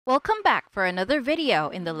Welcome back for another video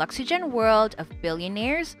in the Luxygen world of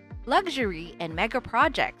billionaires, luxury, and mega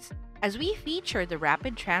projects as we feature the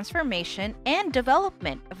rapid transformation and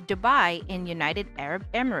development of Dubai in United Arab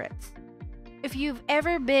Emirates. If you've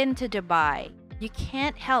ever been to Dubai, you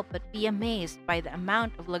can't help but be amazed by the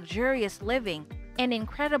amount of luxurious living and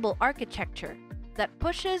incredible architecture that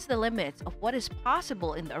pushes the limits of what is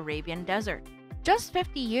possible in the Arabian desert. Just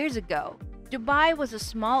 50 years ago, Dubai was a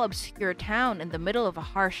small, obscure town in the middle of a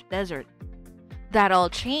harsh desert. That all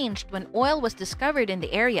changed when oil was discovered in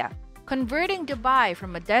the area, converting Dubai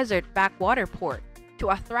from a desert backwater port to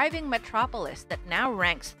a thriving metropolis that now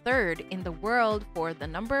ranks third in the world for the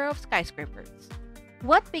number of skyscrapers.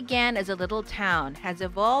 What began as a little town has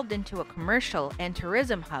evolved into a commercial and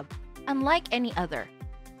tourism hub unlike any other.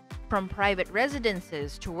 From private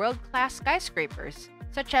residences to world-class skyscrapers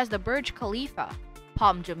such as the Burj Khalifa,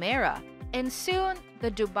 Palm Jumeirah, and soon the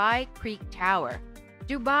Dubai Creek Tower,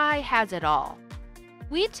 Dubai has it all.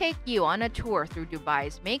 We take you on a tour through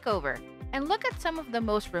Dubai's makeover and look at some of the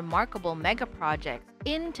most remarkable mega projects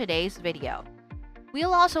in today's video.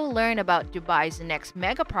 We'll also learn about Dubai's next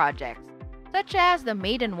mega projects, such as the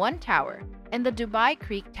Maiden One Tower and the Dubai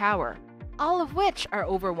Creek Tower, all of which are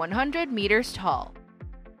over 100 meters tall.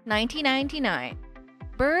 1999,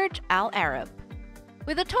 Burj Al Arab.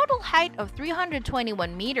 With a total height of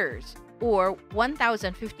 321 meters, or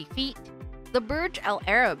 1,050 feet, the Burj Al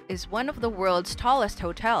Arab is one of the world's tallest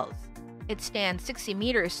hotels. It stands 60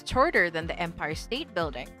 meters shorter than the Empire State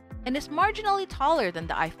Building and is marginally taller than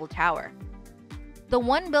the Eiffel Tower. The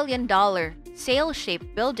 $1 billion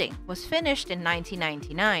sail-shaped building was finished in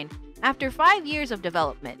 1999 after 5 years of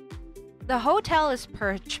development. The hotel is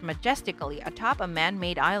perched majestically atop a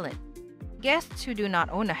man-made island. Guests who do not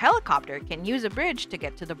own a helicopter can use a bridge to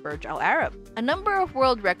get to the Burj Al Arab. A number of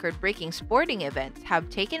world record-breaking sporting events have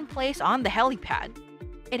taken place on the helipad.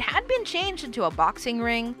 It had been changed into a boxing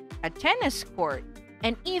ring, a tennis court,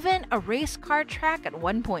 and even a race car track at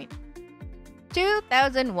one point.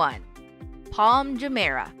 2001, Palm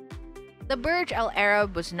Jumeirah. The Burj Al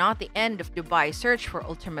Arab was not the end of Dubai's search for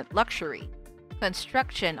ultimate luxury.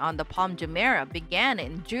 Construction on the Palm Jumeirah began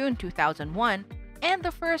in June 2001, and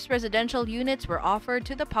the first residential units were offered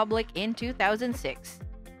to the public in 2006.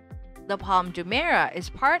 The Palm Jumeirah is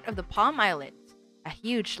part of the Palm Islands, a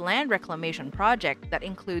huge land reclamation project that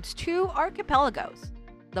includes two archipelagos,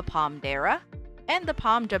 the Palm Dera and the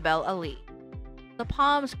Palm Jebel Ali. The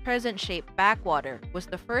Palm's crescent-shaped backwater was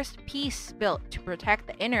the first piece built to protect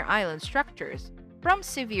the inner island structures from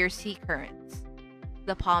severe sea currents.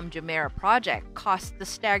 The Palm Jumeirah project cost the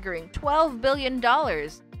staggering $12 billion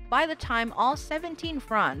by the time all 17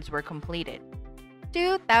 fronts were completed.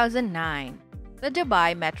 2009, the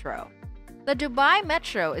Dubai Metro. The Dubai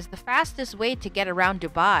Metro is the fastest way to get around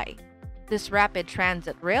Dubai. This rapid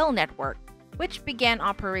transit rail network, which began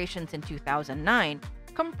operations in 2009,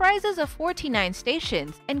 comprises of 49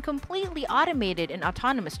 stations and completely automated and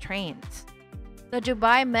autonomous trains. The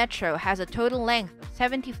Dubai Metro has a total length of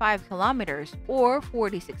 75 kilometers or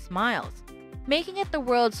 46 miles, making it the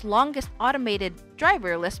world's longest automated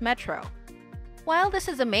driverless metro. While this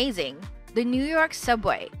is amazing, the New York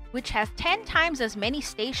subway, which has 10 times as many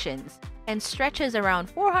stations and stretches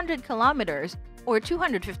around 400 kilometers or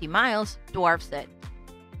 250 miles, dwarfs it.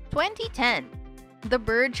 2010, the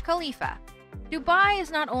Burj Khalifa. Dubai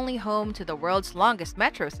is not only home to the world's longest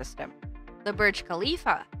metro system. The Burj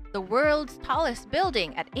Khalifa, the world's tallest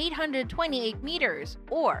building at 828 meters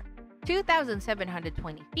or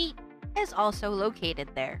 2,720 feet, is also located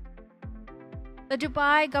there. The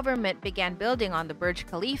Dubai government began building on the Burj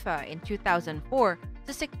Khalifa in 2004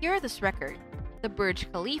 to secure this record. The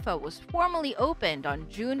Burj Khalifa was formally opened on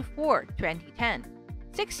June 4, 2010,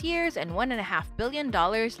 6 years and $1.5 billion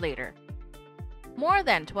later. More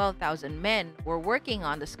than 12,000 men were working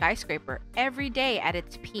on the skyscraper every day at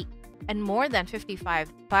its peak, and more than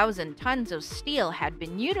 55,000 tons of steel had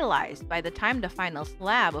been utilized by the time the final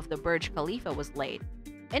slab of the Burj Khalifa was laid,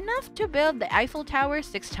 enough to build the Eiffel Tower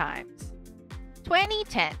 6 times.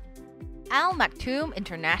 2010, Al Maktoum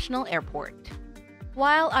International Airport.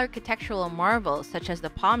 While architectural marvels such as the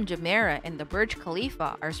Palm Jumeirah and the Burj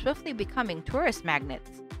Khalifa are swiftly becoming tourist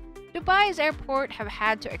magnets, Dubai's airport have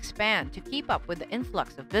had to expand to keep up with the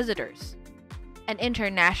influx of visitors. An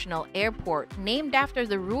international airport named after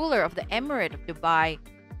the ruler of the Emirate of Dubai,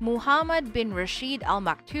 Muhammad bin Rashid Al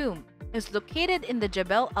Maktoum, is located in the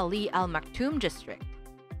Jebel Ali Al Maktoum district.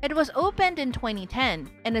 It was opened in 2010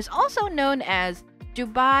 and is also known as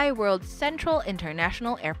Dubai World's Central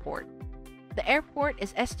International Airport. The airport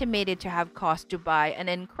is estimated to have cost Dubai an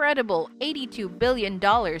incredible $82 billion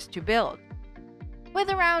to build. With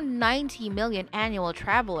around 90 million annual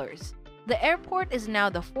travelers, the airport is now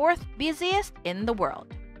the fourth busiest in the world.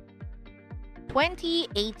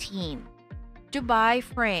 2018 Dubai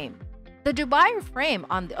Frame. The Dubai Frame,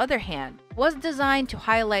 on the other hand, was designed to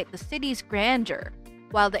highlight the city's grandeur,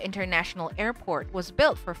 while the international airport was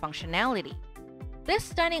built for functionality. This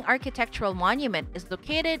stunning architectural monument is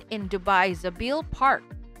located in Dubai's Babel Park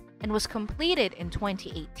and was completed in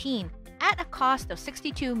 2018 at a cost of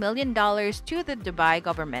 $62 million to the Dubai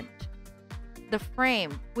government. The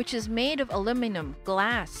frame, which is made of aluminum,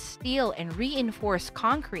 glass, steel, and reinforced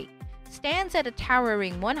concrete, stands at a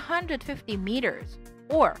towering 150 meters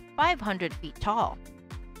or 500 feet tall.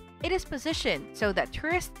 It is positioned so that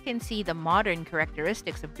tourists can see the modern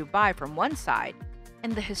characteristics of Dubai from one side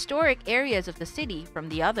and the historic areas of the city from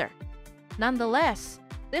the other. Nonetheless,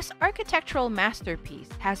 this architectural masterpiece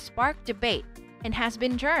has sparked debate and has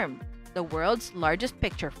been termed the world's largest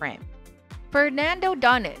picture frame. Fernando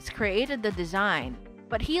Donis created the design,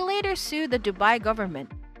 but he later sued the Dubai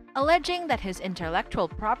government, alleging that his intellectual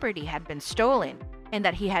property had been stolen and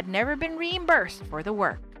that he had never been reimbursed for the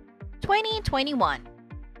work. 2021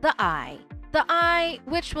 The Eye. The Eye,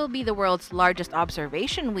 which will be the world's largest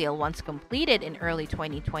observation wheel once completed in early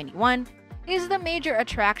 2021, is the major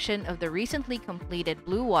attraction of the recently completed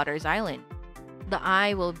Blue Waters Island. The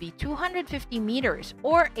Eye will be 250 meters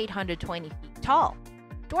or 820 feet tall,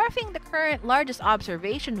 dwarfing the current largest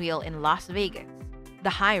observation wheel in Las Vegas, the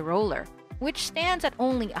High Roller, which stands at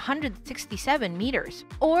only 167 meters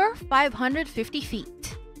or 550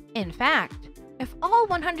 feet. In fact, if all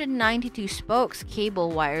 192 spokes cable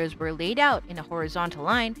wires were laid out in a horizontal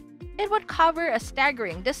line, it would cover a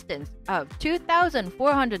staggering distance of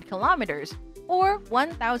 2,400 kilometers or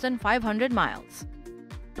 1,500 miles.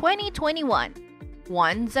 2021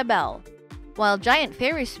 One Zabel. While giant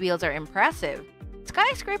Ferris wheels are impressive,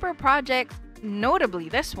 skyscraper projects, notably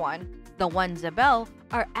this one, the One Zabel,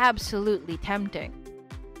 are absolutely tempting.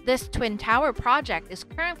 This twin tower project is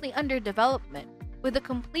currently under development with a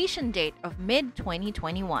completion date of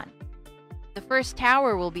mid-2021. The first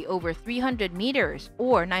tower will be over 300 meters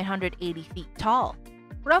or 980 feet tall,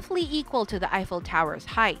 roughly equal to the Eiffel Tower's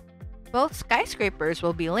height. Both skyscrapers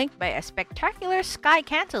will be linked by a spectacular sky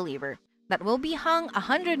cantilever that will be hung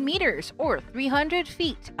 100 meters or 300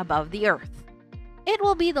 feet above the earth. It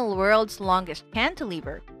will be the world's longest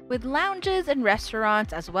cantilever, with lounges and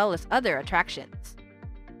restaurants as well as other attractions.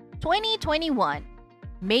 2021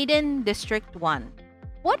 Maiden District 1.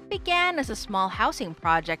 What began as a small housing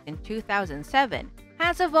project in 2007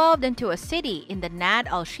 has evolved into a city in the Nad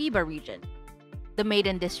Al-Sheba region. The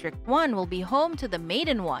Maiden District 1 will be home to the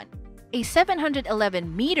Maiden 1, a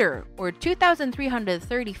 711-meter or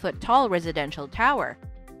 2,330-foot tall residential tower,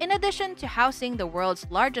 in addition to housing the world's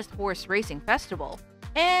largest horse racing festival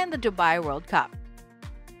and the Dubai World Cup.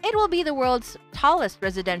 It will be the world's tallest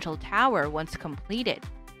residential tower once completed.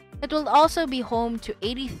 It will also be home to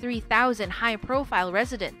 83,000 high-profile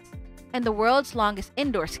residents and the world's longest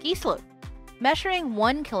indoor ski slope, measuring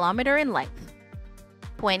 1 kilometer in length.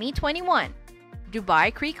 2021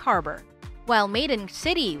 Dubai Creek Harbor. While Maiden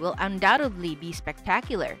City will undoubtedly be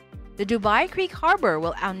spectacular, the Dubai Creek Harbor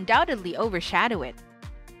will undoubtedly overshadow it.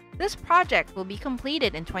 This project will be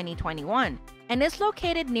completed in 2021 and is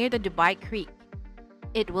located near the Dubai Creek.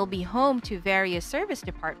 It will be home to various service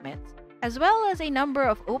departments, as well as a number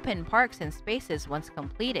of open parks and spaces once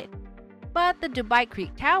completed. But the Dubai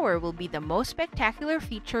Creek Tower will be the most spectacular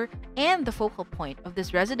feature and the focal point of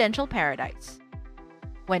this residential paradise.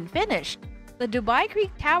 When finished, the Dubai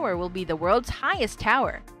Creek Tower will be the world's highest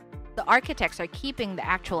tower. The architects are keeping the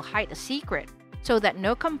actual height a secret so that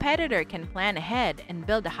no competitor can plan ahead and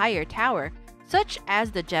build a higher tower, such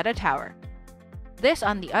as the Jeddah Tower. This,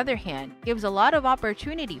 on the other hand, gives a lot of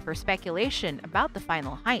opportunity for speculation about the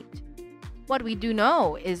final height. What we do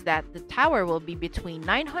know is that the tower will be between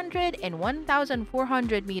 900 and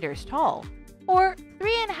 1,400 meters tall, or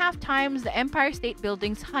 3.5 times the Empire State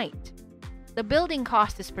Building's height. The building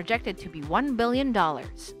cost is projected to be $1 billion.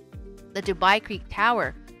 The Dubai Creek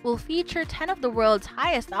Tower will feature 10 of the world's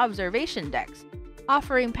highest observation decks,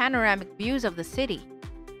 offering panoramic views of the city.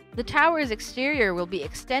 The tower's exterior will be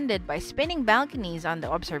extended by spinning balconies on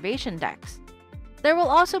the observation decks. There will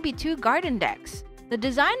also be 2 garden decks, the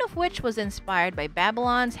design of which was inspired by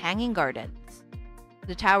Babylon's Hanging Gardens.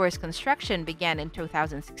 The tower's construction began in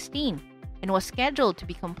 2016 and was scheduled to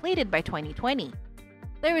be completed by 2020.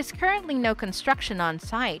 There is currently no construction on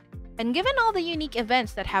site, and given all the unique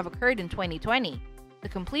events that have occurred in 2020, the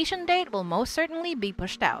completion date will most certainly be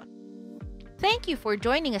pushed out. Thank you for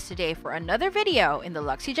joining us today for another video in the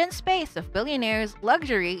Luxygen space of billionaires,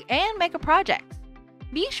 luxury, and mega projects.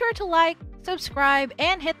 Be sure to like, subscribe,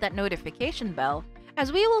 and hit that notification bell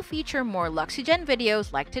as we will feature more Luxygen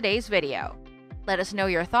videos like today's video. Let us know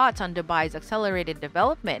your thoughts on Dubai's accelerated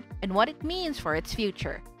development and what it means for its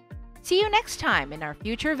future. See you next time in our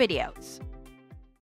future videos.